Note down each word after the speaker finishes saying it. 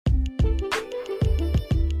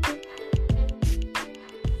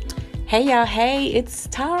Hey y'all, hey, it's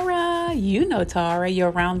Tara. You know Tara,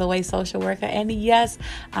 your round the way social worker. And yes,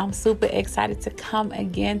 I'm super excited to come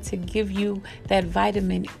again to give you that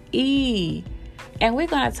vitamin E. And we're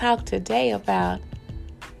going to talk today about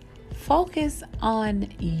focus on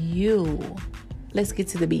you. Let's get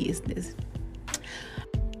to the business.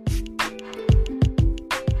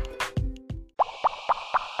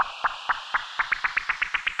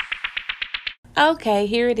 Okay,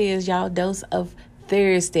 here it is, y'all. Dose of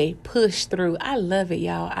Thursday. Push through. I love it,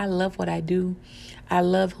 y'all. I love what I do. I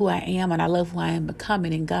love who I am, and I love who I am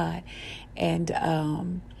becoming in God.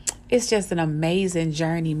 And it's just an amazing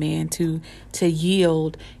journey, man, to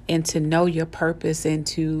yield and to know your purpose and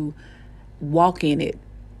to walk in it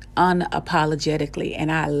unapologetically.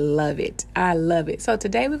 And I love it. I love it. So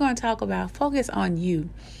today we're going to talk about focus on you.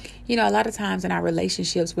 You know, a lot of times in our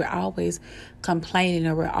relationships, we're always complaining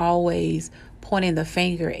or we're always pointing the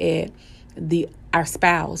finger at our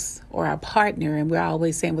spouse or our partner, and we're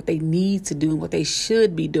always saying what they need to do and what they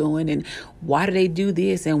should be doing and why do they do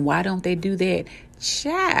this and why don't they do that.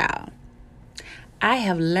 Child, I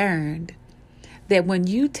have learned that when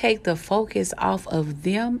you take the focus off of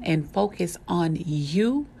them and focus on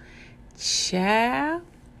you, child,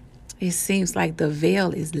 it seems like the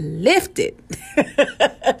veil is lifted.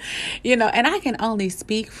 And I can only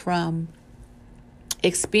speak from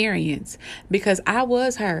experience because I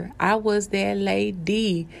was her. I was that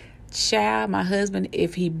lady. Child, my husband,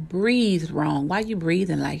 if he breathed wrong, why you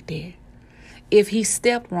breathing like that? If he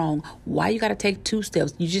stepped wrong, why you got to take 2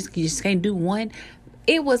 steps? You just can't do one.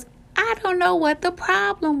 I don't know what the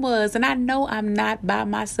problem was. And I know I'm not by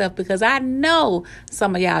myself because I know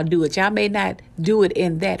some of y'all do it. Y'all may not do it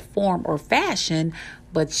in that form or fashion,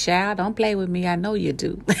 but child, don't play with me. I know you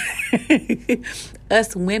do.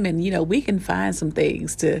 Us women, we can find some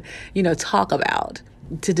things to, talk about,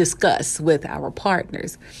 to discuss with our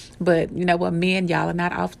partners. But you know what, men, y'all are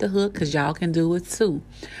not off the hook because y'all can do it too.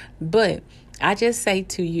 But I just say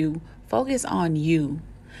to you, focus on you.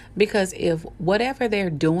 Because if whatever they're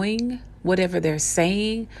doing, whatever they're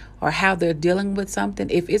saying, or how they're dealing with something,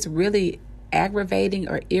 if it's really aggravating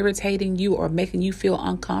or irritating you or making you feel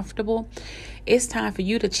uncomfortable, it's time for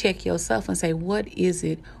you to check yourself and say, what is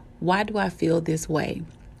it? Why do I feel this way?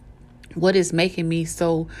 What is making me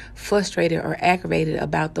so frustrated or aggravated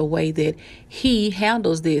about the way that he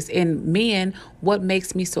handles this? And men, what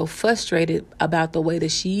makes me so frustrated about the way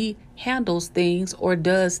that she handles things or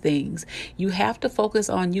does things? You have to focus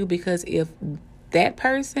on you, because if that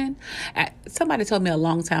person, somebody told me a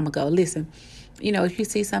long time ago, listen, if you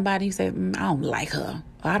see somebody, you say, I don't like her,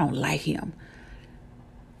 or I don't like him.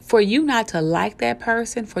 For you not to like that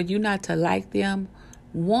person, for you not to like them,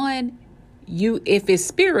 one, if it's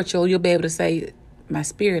spiritual, you'll be able to say, my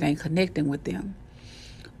spirit ain't connecting with them.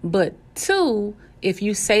 But 2, if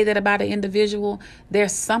you say that about an individual,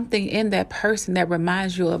 there's something in that person that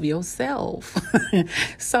reminds you of yourself.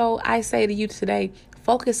 So I say to you today,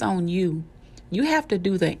 focus on you. You have to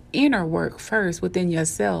do the inner work first within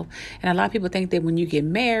yourself. And a lot of people think that when you get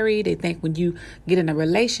married, they think when you get in a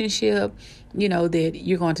relationship, that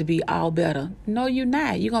you're going to be all better. No, you're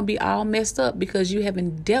not. You're going to be all messed up because you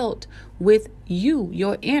haven't dealt with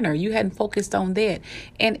your inner. You hadn't focused on that.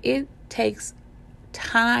 And it takes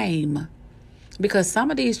time, because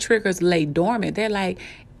some of these triggers lay dormant. They're like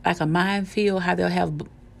a minefield, how they'll have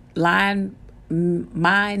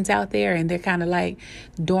mines out there, and they're kind of like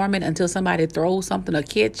dormant until somebody throws something or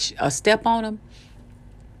catch or step on them.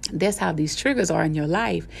 That's how these triggers are in your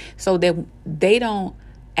life, so that they don't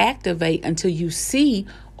activate until you see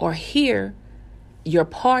or hear your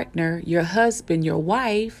partner, your husband, your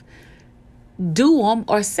wife do them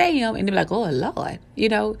or say them, and they're like, oh Lord,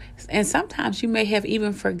 and sometimes you may have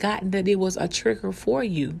even forgotten that it was a trigger for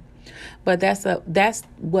you. But that's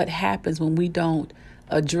what happens when we don't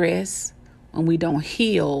address, when we don't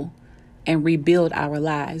heal and rebuild our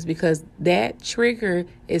lives, because that trigger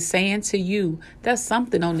is saying to you, there's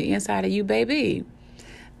something on the inside of you, baby,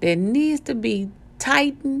 that needs to be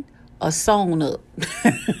tightened or sewn up.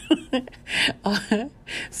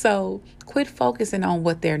 So quit focusing on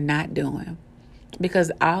what they're not doing,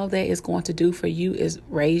 because all that is going to do for you is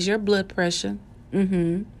raise your blood pressure.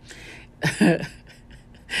 Make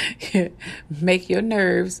your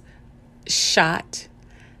nerves shot.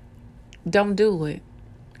 Don't do it.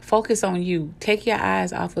 Focus on you. Take your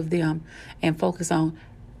eyes off of them and focus on,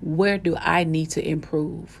 where do I need to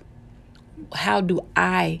improve? How do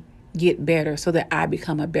I get better so that I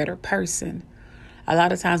become a better person? A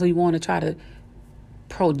lot of times we want to try to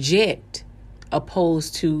project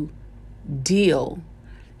opposed to deal.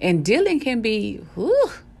 And dealing can be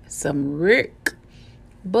some rick,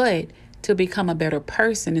 but to become a better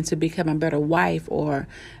person and to become a better wife or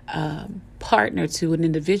partner to an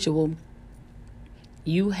individual,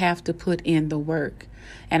 you have to put in the work.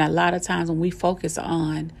 And a lot of times when we focus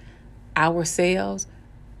on ourselves,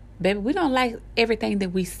 baby, we don't like everything that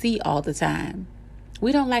we see all the time.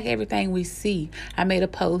 We don't like everything we see. I made a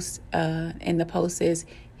post, and the post says,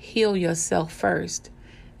 heal yourself first,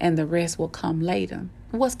 and the rest will come later.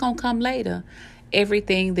 What's going to come later?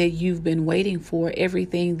 Everything that you've been waiting for,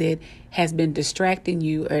 everything that has been distracting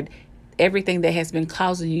you, or everything that has been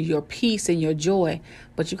causing you your peace and your joy.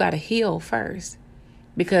 But you got to heal first.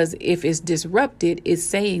 Because if it's disrupted, it's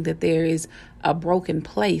saying that there is a broken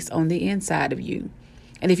place on the inside of you.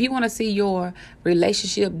 And if you want to see your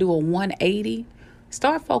relationship do a 180,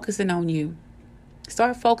 start focusing on you.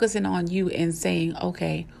 Start focusing on you and saying,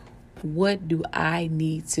 okay, what do I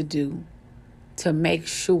need to do to make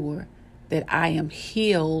sure that I am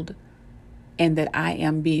healed and that I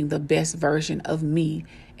am being the best version of me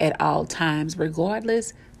at all times,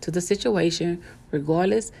 regardless to the situation,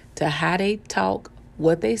 regardless to how they talk,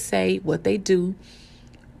 what they say, what they do.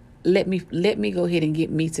 Let me go ahead and get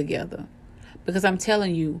me together. Because I'm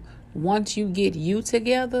telling you, once you get you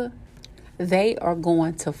together, they are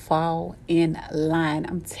going to fall in line.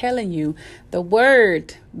 I'm telling you, the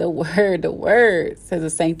word says a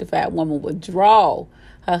sanctified woman will draw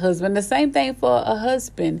her husband. The same thing for a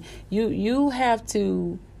husband. You have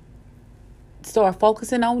to start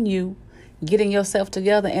focusing on you, getting yourself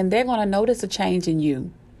together, and they're going to notice a change in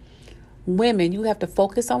you. Women, you have to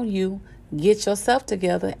focus on you, get yourself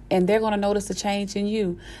together, and they're going to notice a change in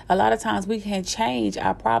you. A lot of times we can't change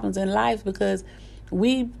our problems in life because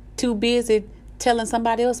we too busy telling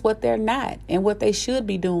somebody else what they're not and what they should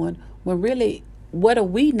be doing, when really, what are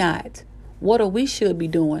we not? What are we should be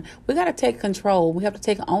doing? We got to take control. We have to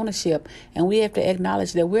take ownership, and we have to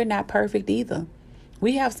acknowledge that we're not perfect either.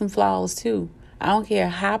 We have some flaws too. I don't care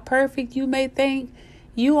how perfect you may think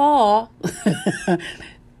you are.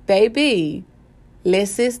 Baby,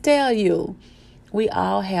 let's just tell you, we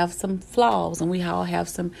all have some flaws, and we all have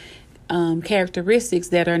some characteristics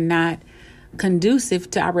that are not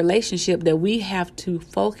conducive to our relationship, that we have to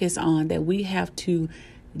focus on, that we have to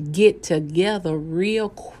get together real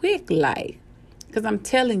quick, like. Because I'm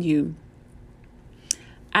telling you,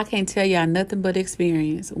 I can't tell y'all nothing but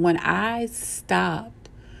experience. When I stopped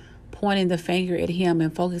pointing the finger at him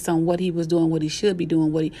and focus on what he was doing, what he should be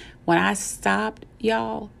doing, when I stopped,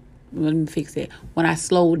 y'all, let me fix it. When I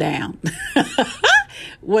slowed down,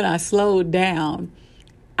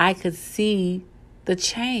 I could see the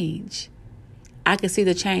change. I could see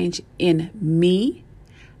the change in me.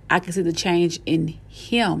 I could see the change in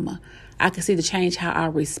him. I could see the change how I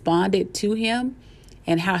responded to him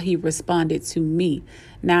and how he responded to me.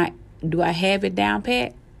 Now, do I have it down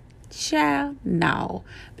pat? Child, no.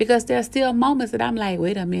 Because there's still moments that I'm like,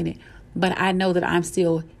 wait a minute. But I know that I'm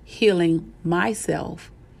still healing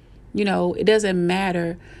myself. You know, it doesn't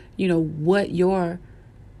matter, what your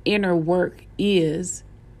inner work is.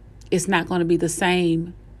 It's not going to be the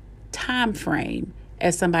same time frame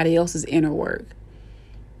as somebody else's inner work.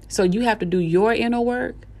 So you have to do your inner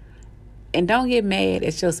work, and don't get mad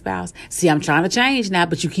at your spouse. See, I'm trying to change now,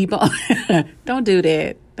 but you keep on. Don't do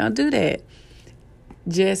that. Don't do that.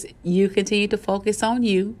 Just you continue to focus on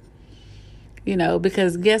you,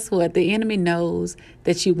 because guess what? The enemy knows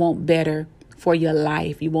that you want better for your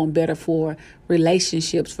life. You want better for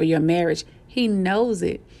relationships, for your marriage. He knows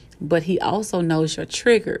it, but he also knows your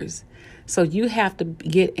triggers. So you have to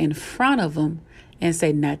get in front of him and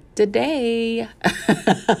say, not today,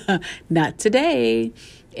 not today,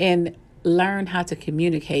 and learn how to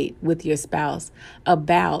communicate with your spouse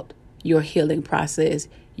about your healing process,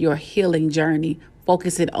 your healing journey.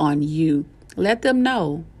 Focus it on you. Let them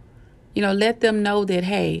know. Let them know that,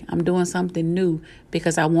 hey, I'm doing something new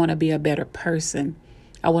because I want to be a better person.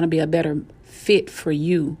 I want to be a better fit for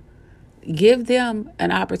you. Give them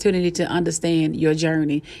an opportunity to understand your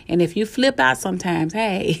journey. And if you flip out sometimes,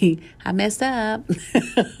 hey, I messed up.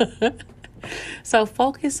 So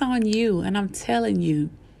focus on you. And I'm telling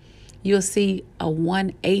you, you'll see a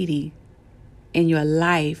 180 in your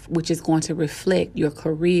life, which is going to reflect your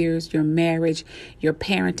careers, your marriage, your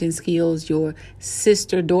parenting skills, your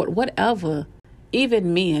sister, daughter, whatever,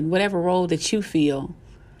 even men, whatever role that you feel.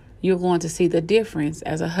 You're going to see the difference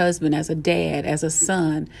as a husband, as a dad, as a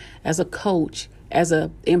son, as a coach, as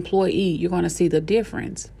an employee. You're going to see the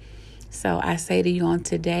difference. So I say to you on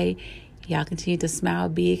today, y'all continue to smile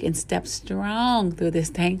big and step strong through this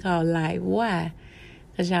thing called life. Why?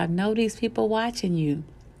 Because y'all know these people watching you.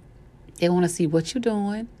 They want to see what you're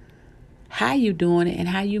doing, how you doing it, and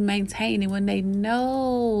how you maintain it when they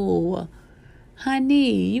know,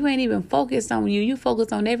 Honey, you ain't even focused on you. You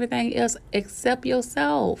focus on everything else except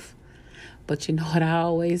yourself. But you know what I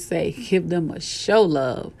always say? Give them a show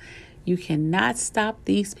love. You cannot stop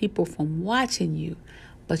these people from watching you.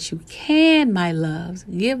 But you can, my loves,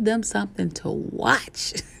 give them something to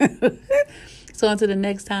watch. So until the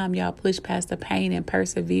next time, y'all push past the pain and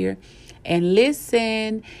persevere. And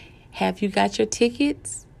listen, have you got your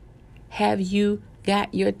tickets? Have you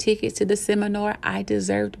got your tickets to the seminar, I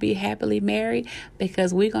Deserve to Be Happily Married?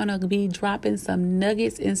 Because we're going to be dropping some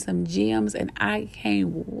nuggets and some gems, and I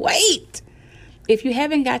can't wait. If you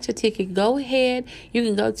haven't got your ticket, go ahead. You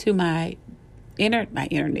can go to my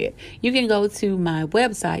internet. You can go to my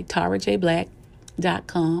website,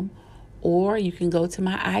 tarajblack.com, or you can go to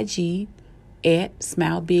my IG at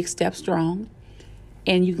Smile Big Step Strong,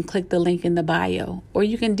 and you can click the link in the bio, or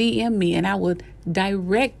you can DM me and I would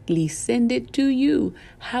directly send it to you.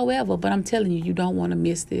 However, but I'm telling you, you don't want to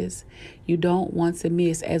miss this. You don't want to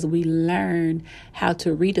miss as we learn how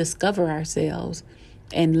to rediscover ourselves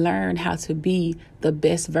and learn how to be the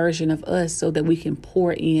best version of us so that we can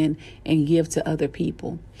pour in and give to other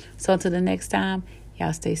people. So until the next time,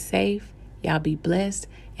 y'all stay safe, y'all be blessed,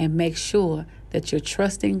 and make sure that you're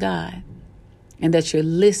trusting God and that you're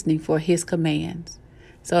listening for his commands.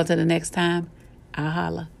 So until the next time, I'll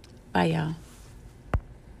holla. Bye, y'all.